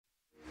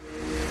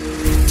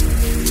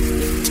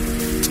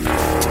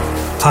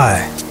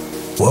Hi,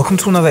 welcome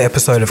to another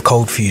episode of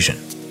Cold Fusion.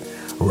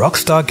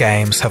 Rockstar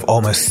Games have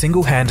almost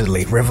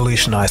single-handedly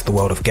revolutionized the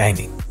world of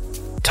gaming.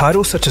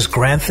 Titles such as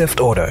Grand Theft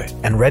Auto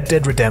and Red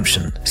Dead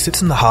Redemption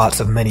sits in the hearts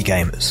of many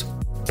gamers.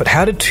 But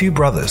how did two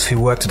brothers who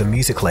worked at a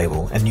music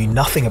label and knew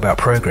nothing about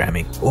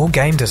programming or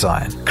game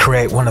design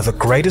create one of the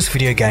greatest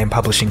video game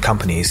publishing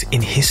companies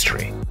in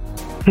history?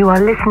 You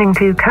are listening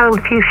to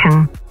Cold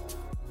Fusion.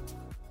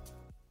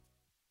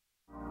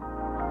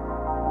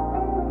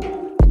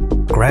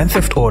 Grand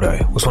Theft Auto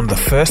was one of the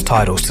first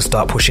titles to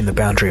start pushing the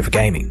boundary of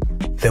gaming.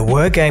 There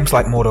were games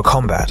like Mortal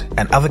Kombat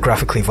and other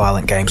graphically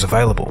violent games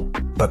available,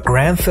 but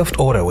Grand Theft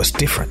Auto was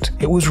different.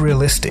 It was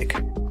realistic.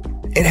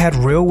 It had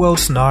real-world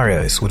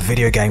scenarios with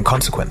video game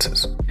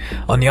consequences.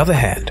 On the other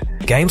hand,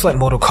 games like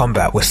Mortal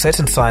Kombat were set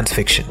in science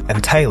fiction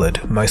and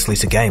tailored mostly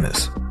to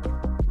gamers.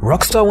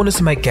 Rockstar wanted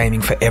to make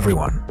gaming for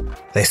everyone.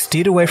 They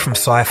steered away from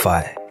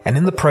sci-fi and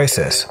in the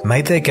process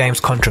made their games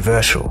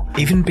controversial,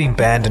 even being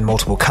banned in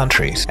multiple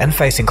countries and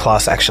facing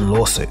class action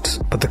lawsuits,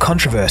 but the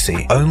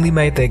controversy only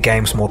made their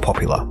games more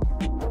popular.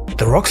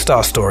 The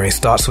Rockstar story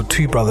starts with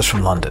two brothers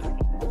from London,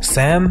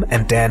 Sam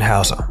and Dan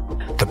Houser.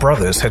 The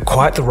brothers had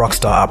quite the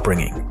Rockstar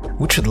upbringing,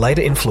 which would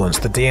later influence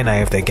the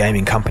DNA of their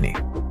gaming company.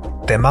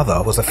 Their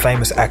mother was a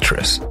famous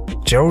actress,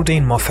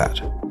 Geraldine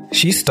Moffat.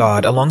 She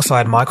starred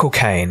alongside Michael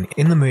Caine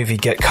in the movie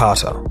Get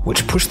Carter,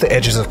 which pushed the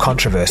edges of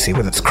controversy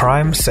with its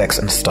crime, sex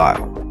and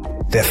style.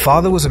 Their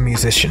father was a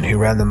musician who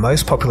ran the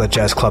most popular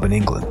jazz club in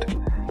England.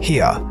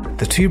 Here,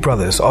 the two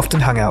brothers often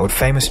hung out with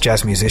famous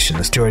jazz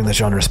musicians during the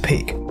genre's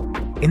peak.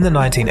 In the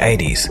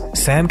 1980s,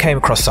 Sam came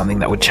across something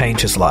that would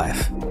change his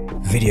life: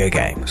 video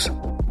games.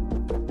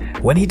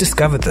 When he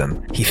discovered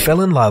them, he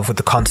fell in love with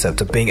the concept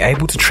of being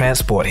able to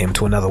transport him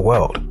to another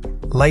world.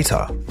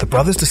 Later, the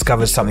brothers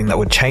discovered something that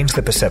would change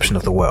their perception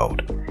of the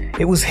world.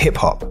 It was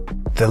hip-hop.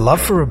 Their love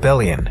for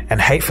rebellion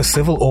and hate for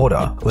civil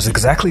order was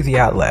exactly the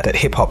outlet that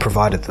hip-hop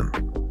provided them.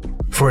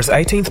 For his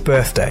 18th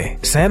birthday,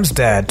 Sam's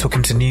dad took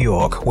him to New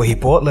York, where he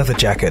bought leather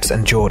jackets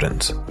and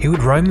Jordans. He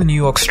would roam the New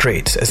York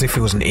streets as if he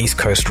was an East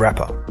Coast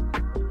rapper.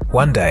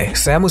 One day,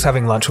 Sam was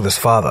having lunch with his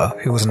father,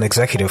 who was an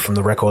executive from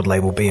the record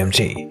label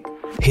BMG.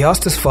 He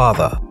asked his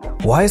father,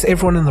 "Why is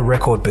everyone in the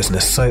record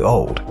business so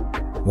old?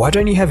 Why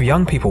don't you have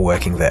young people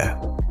working there?"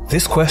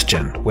 This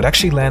question would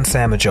actually land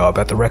Sam a job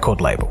at the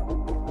record label.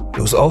 It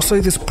was also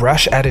this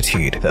brash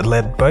attitude that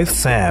led both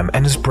Sam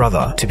and his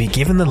brother to be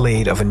given the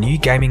lead of a new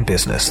gaming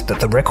business that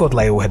the record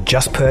label had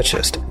just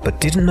purchased but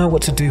didn't know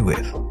what to do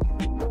with.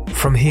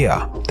 From here,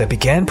 they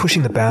began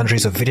pushing the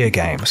boundaries of video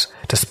games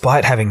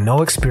despite having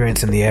no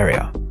experience in the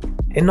area.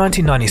 In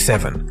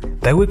 1997,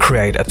 they would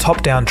create a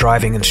top-down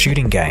driving and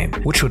shooting game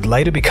which would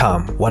later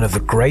become one of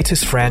the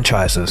greatest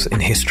franchises in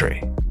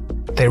history.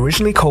 They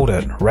originally called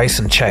it Race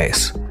and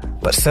Chase,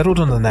 but settled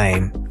on the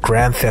name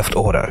Grand Theft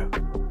Auto.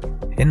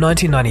 In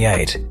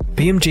 1998,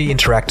 BMG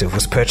Interactive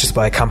was purchased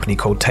by a company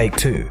called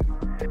Take-Two.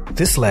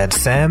 This led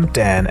Sam,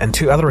 Dan, and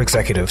two other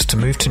executives to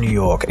move to New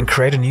York and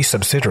create a new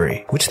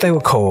subsidiary, which they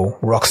would call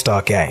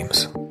Rockstar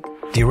Games.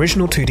 The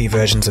original 2D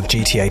versions of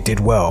GTA did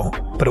well,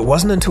 but it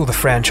wasn't until the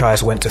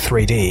franchise went to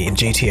 3D in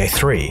GTA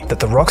 3 that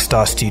the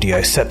Rockstar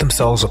studio set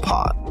themselves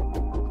apart.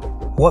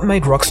 What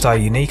made Rockstar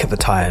unique at the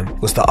time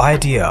was the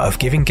idea of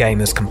giving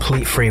gamers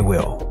complete free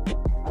will.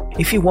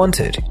 If you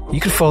wanted, you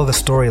could follow the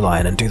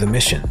storyline and do the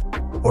mission,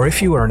 or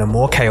if you were in a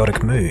more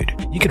chaotic mood,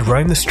 you could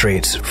roam the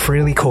streets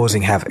freely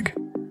causing havoc.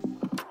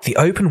 The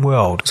open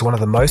world is one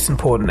of the most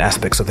important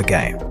aspects of the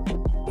game.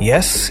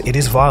 Yes, it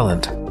is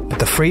violent, but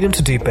the freedom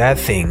to do bad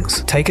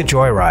things, take a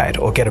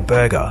joyride or get a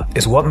burger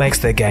is what makes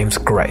their games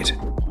great.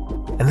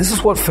 And this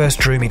is what first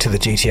drew me to the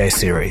GTA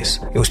series.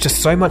 It was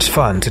just so much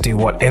fun to do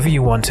whatever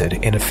you wanted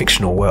in a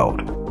fictional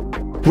world.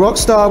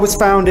 Rockstar was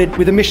founded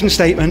with a mission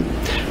statement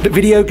that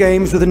video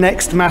games were the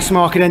next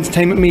mass-market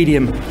entertainment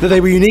medium, that they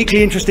were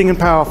uniquely interesting and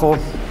powerful,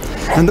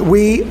 and that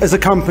we, as a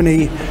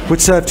company, would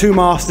serve two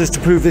masters to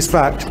prove this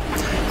fact,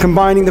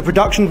 combining the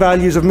production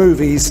values of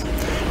movies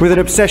with an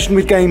obsession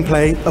with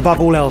gameplay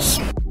above all else.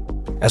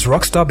 As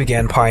Rockstar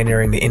began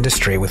pioneering the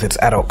industry with its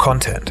adult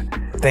content,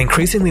 they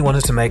increasingly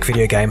wanted to make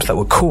video games that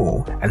were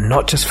cool and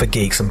not just for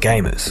geeks and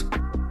gamers.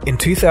 In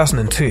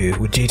 2002,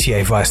 with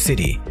GTA Vice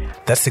City,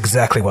 that's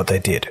exactly what they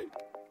did.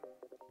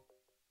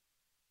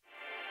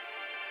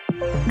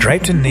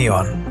 Draped in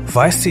neon,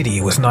 Vice City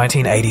was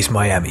 1980s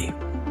Miami.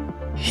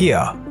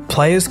 Here,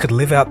 players could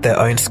live out their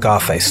own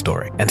Scarface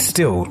story, and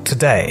still,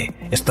 today,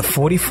 it's the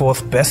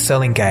 44th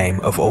best-selling game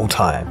of all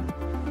time.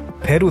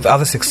 Paired with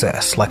other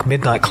success like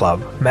Midnight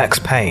Club, Max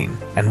Payne,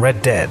 and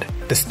Red Dead,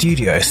 the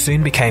studio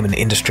soon became an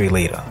industry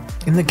leader.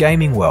 In the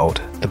gaming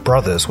world, the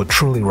brothers were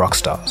truly rock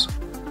stars.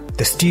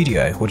 The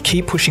studio would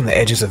keep pushing the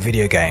edges of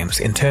video games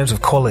in terms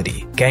of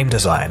quality, game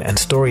design, and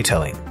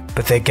storytelling,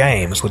 but their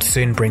games would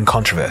soon bring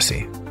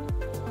controversy.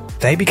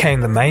 They became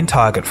the main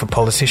target for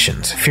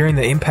politicians fearing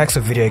the impacts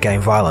of video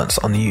game violence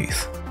on the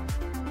youth.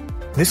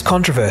 This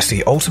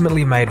controversy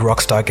ultimately made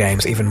Rockstar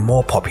Games even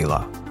more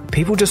popular.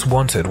 People just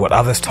wanted what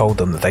others told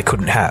them that they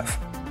couldn't have.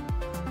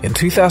 In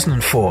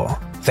 2004,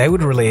 they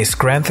would release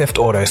Grand Theft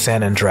Auto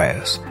San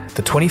Andreas,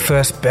 the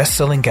 21st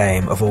best-selling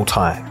game of all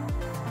time.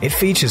 It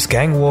features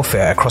gang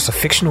warfare across a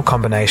fictional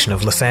combination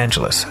of Los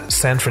Angeles,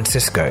 San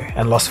Francisco,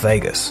 and Las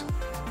Vegas.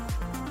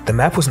 The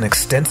map was an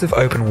extensive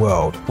open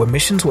world where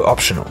missions were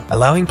optional,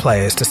 allowing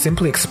players to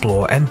simply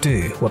explore and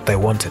do what they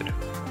wanted.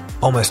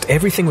 Almost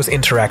everything was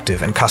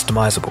interactive and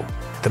customizable.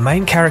 The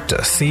main character,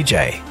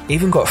 CJ,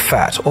 even got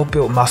fat or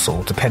built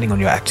muscle depending on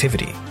your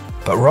activity,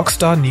 but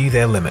Rockstar knew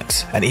their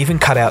limits and even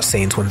cut out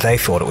scenes when they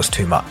thought it was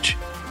too much.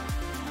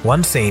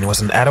 One scene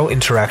was an adult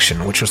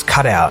interaction which was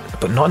cut out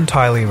but not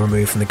entirely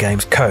removed from the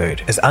game's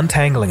code, as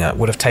untangling it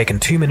would have taken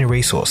too many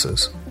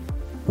resources.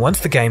 Once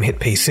the game hit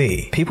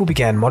PC, people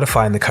began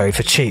modifying the code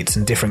for cheats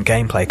and different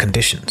gameplay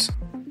conditions.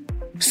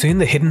 Soon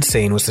the hidden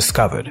scene was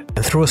discovered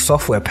and through a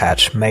software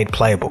patch made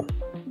playable.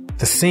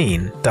 The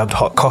scene, dubbed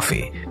Hot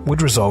Coffee,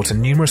 would result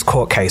in numerous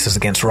court cases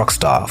against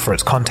Rockstar for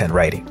its content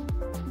rating.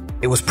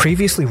 It was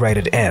previously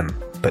rated M,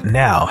 but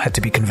now had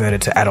to be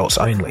converted to adults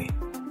only.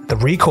 The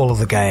recall of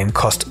the game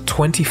cost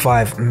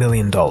 $25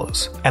 million,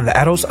 and the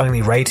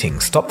adults-only rating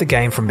stopped the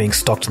game from being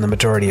stocked in the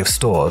majority of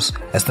stores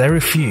as they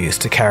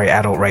refused to carry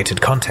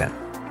adult-rated content.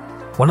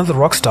 One of the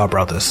Rockstar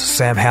brothers,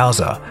 Sam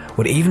Houser,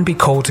 would even be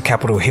called to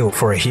Capitol Hill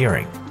for a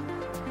hearing.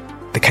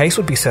 The case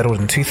would be settled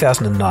in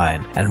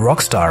 2009, and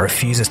Rockstar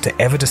refuses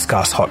to ever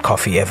discuss Hot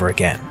Coffee ever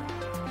again.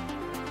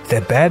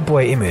 Their bad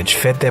boy image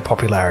fed their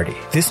popularity.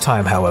 This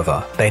time,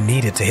 however, they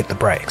needed to hit the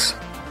brakes.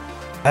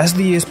 As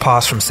the years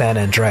passed from San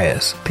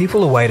Andreas,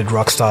 people awaited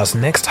Rockstar's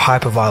next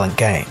hyper-violent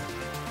game.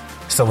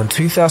 So in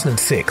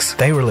 2006,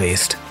 they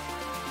released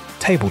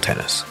Table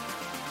Tennis.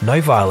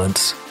 No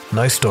violence,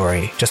 no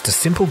story, just a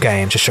simple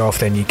game to show off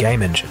their new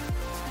game engine.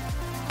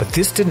 But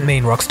this didn't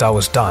mean Rockstar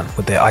was done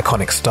with their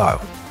iconic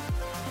style.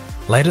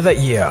 Later that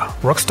year,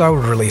 Rockstar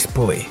would release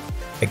Bully,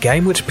 a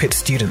game which pits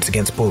students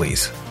against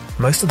bullies.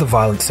 Most of the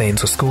violent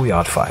scenes were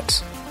schoolyard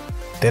fights.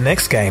 Their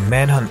next game,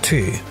 Manhunt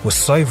 2, was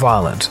so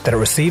violent that it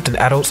received an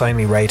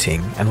adults-only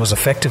rating and was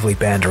effectively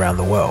banned around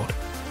the world.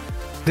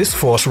 This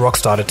forced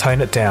Rockstar to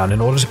tone it down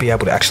in order to be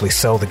able to actually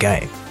sell the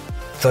game.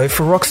 Though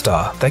for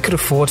Rockstar, they could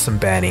afford some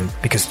banning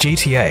because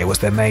GTA was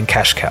their main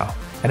cash cow,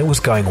 and it was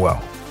going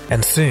well.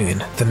 And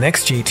soon, the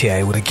next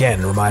GTA would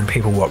again remind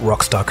people what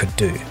Rockstar could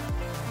do.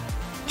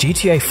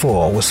 GTA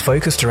 4 was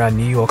focused around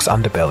New York's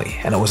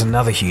underbelly, and it was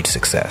another huge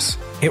success.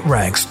 It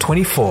ranks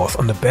 24th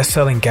on the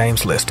best-selling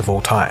games list of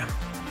all time.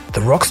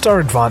 The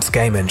Rockstar Advanced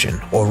Game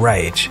Engine, or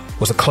RAGE,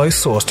 was a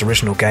closed-sourced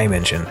original game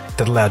engine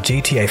that allowed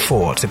GTA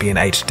 4 to be in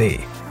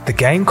HD. The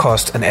game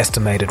cost an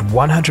estimated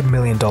 $100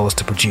 million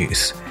to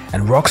produce,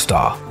 and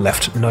Rockstar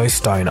left no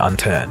stone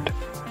unturned.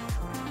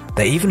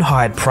 They even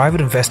hired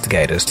private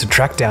investigators to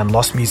track down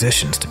lost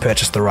musicians to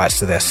purchase the rights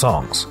to their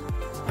songs.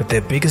 But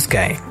their biggest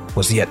game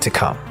was yet to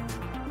come.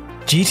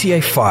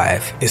 GTA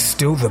 5 is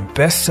still the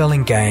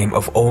best-selling game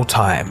of all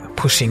time,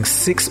 pushing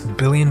 $6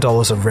 billion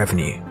of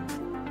revenue.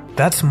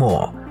 That's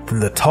more than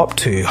the top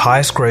two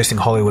highest-grossing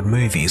Hollywood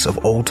movies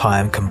of all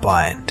time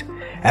combined,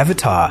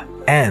 Avatar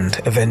and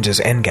Avengers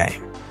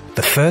Endgame.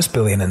 The first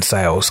billion in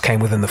sales came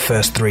within the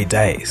first 3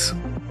 days.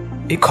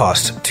 It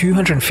cost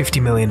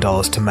 $250 million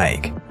to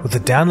make, with the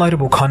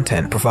downloadable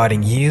content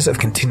providing years of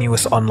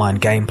continuous online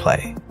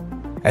gameplay.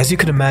 As you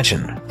could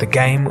imagine, the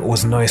game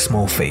was no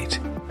small feat.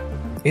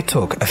 It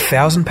took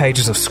 1,000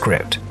 pages of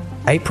script,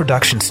 8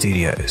 production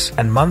studios,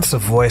 and months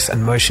of voice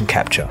and motion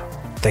capture.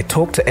 They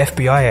talked to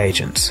FBI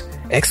agents,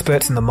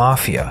 experts in the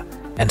mafia,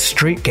 and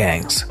street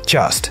gangs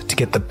just to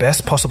get the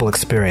best possible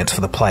experience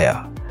for the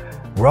player.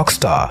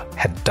 Rockstar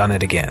had done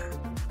it again.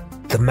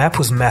 The map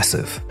was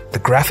massive, the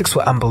graphics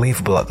were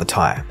unbelievable at the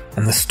time,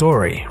 and the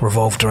story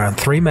revolved around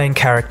 3 main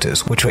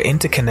characters which were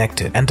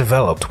interconnected and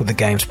developed with the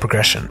game's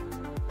progression.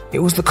 It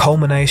was the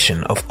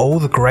culmination of all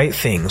the great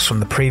things from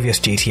the previous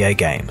GTA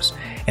games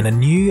in a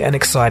new and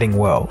exciting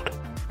world.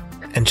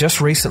 And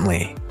just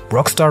recently,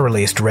 Rockstar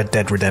released Red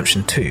Dead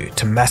Redemption 2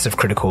 to massive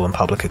critical and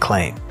public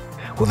acclaim,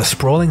 with a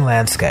sprawling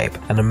landscape,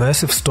 an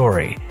immersive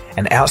story,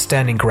 and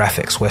outstanding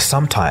graphics where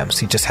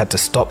sometimes you just had to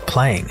stop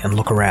playing and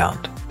look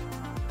around.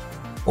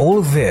 All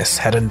of this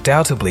had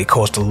undoubtedly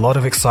caused a lot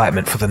of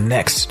excitement for the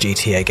next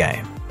GTA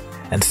game,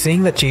 and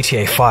seeing that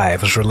GTA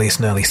 5 was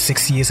released nearly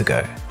 6 years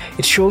ago,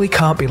 it surely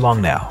can't be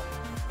long now.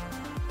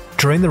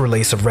 During the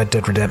release of Red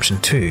Dead Redemption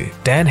 2,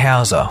 Dan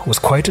Houser was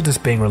quoted as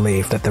being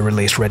relieved that they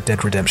released Red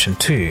Dead Redemption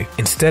 2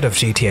 instead of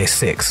GTA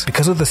 6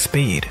 because of the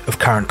speed of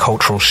current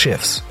cultural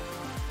shifts.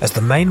 As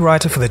the main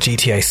writer for the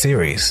GTA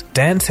series,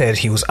 Dan said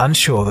he was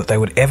unsure that they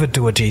would ever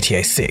do a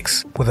GTA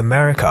 6, with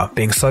America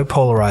being so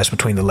polarized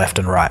between the left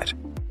and right.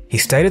 He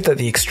stated that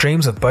the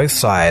extremes of both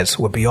sides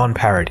were beyond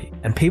parody,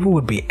 and people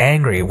would be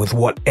angry with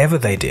whatever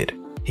they did.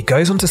 He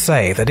goes on to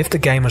say that if the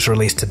game was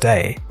released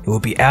today, it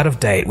would be out of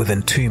date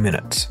within 2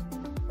 minutes.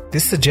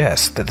 This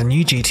suggests that the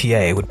new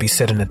GTA would be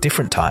set in a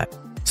different time.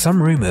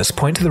 Some rumors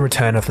point to the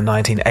return of the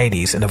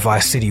 1980s in a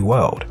Vice City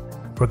world.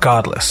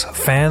 Regardless,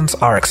 fans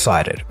are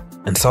excited,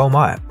 and so am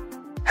I.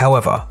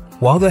 However,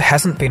 while there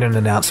hasn't been an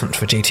announcement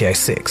for GTA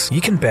 6, you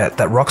can bet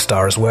that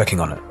Rockstar is working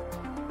on it.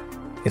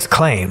 It's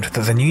claimed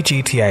that the new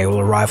GTA will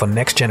arrive on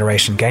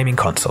next-generation gaming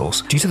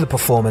consoles due to the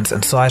performance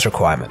and size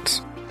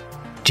requirements.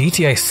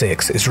 GTA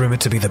 6 is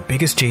rumoured to be the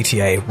biggest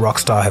GTA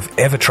Rockstar have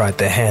ever tried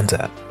their hand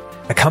at.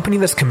 A company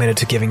that's committed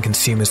to giving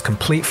consumers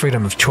complete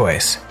freedom of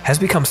choice has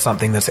become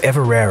something that's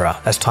ever rarer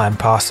as time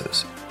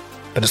passes.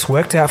 But it's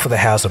worked out for the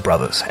Houser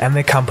brothers and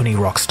their company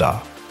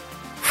Rockstar.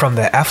 From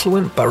their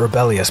affluent but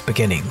rebellious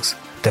beginnings,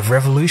 they've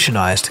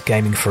revolutionised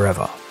gaming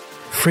forever.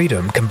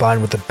 Freedom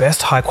combined with the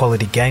best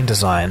high-quality game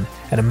design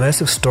and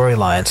immersive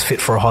storylines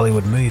fit for a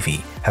Hollywood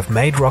movie have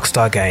made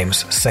Rockstar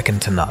Games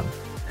second to none.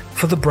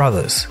 For the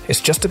brothers,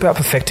 it's just about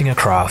perfecting a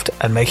craft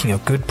and making a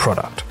good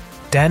product.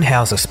 Dan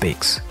Houser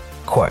speaks,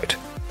 quote,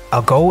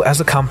 "Our goal as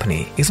a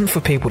company isn't for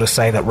people to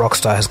say that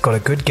Rockstar has got a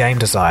good game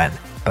design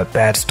but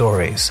bad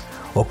stories,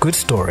 or good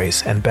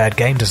stories and bad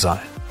game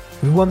design.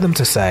 We want them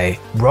to say,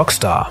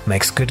 Rockstar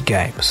makes good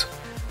games.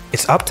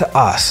 It's up to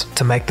us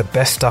to make the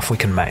best stuff we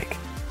can make.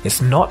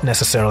 It's not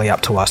necessarily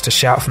up to us to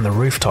shout from the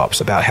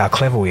rooftops about how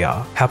clever we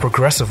are, how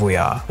progressive we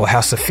are, or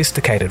how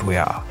sophisticated we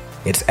are.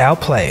 It's our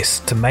place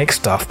to make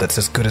stuff that's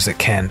as good as it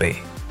can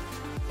be."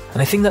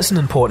 And I think that's an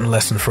important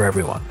lesson for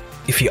everyone.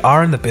 If you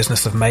are in the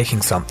business of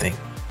making something,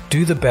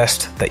 do the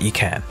best that you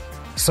can.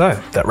 So,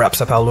 that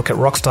wraps up our look at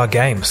Rockstar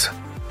Games.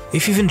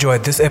 If you've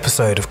enjoyed this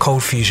episode of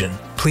Cold Fusion,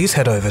 please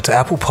head over to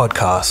Apple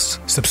Podcasts,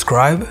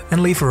 subscribe,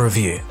 and leave a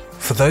review.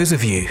 For those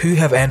of you who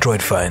have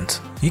Android phones,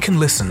 you can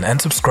listen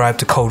and subscribe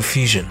to Cold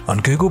Fusion on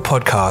Google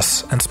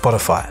Podcasts and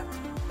Spotify.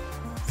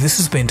 This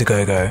has been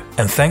Dagogo,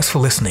 and thanks for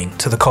listening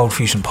to the Cold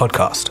Fusion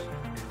podcast.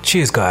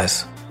 Cheers,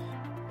 guys.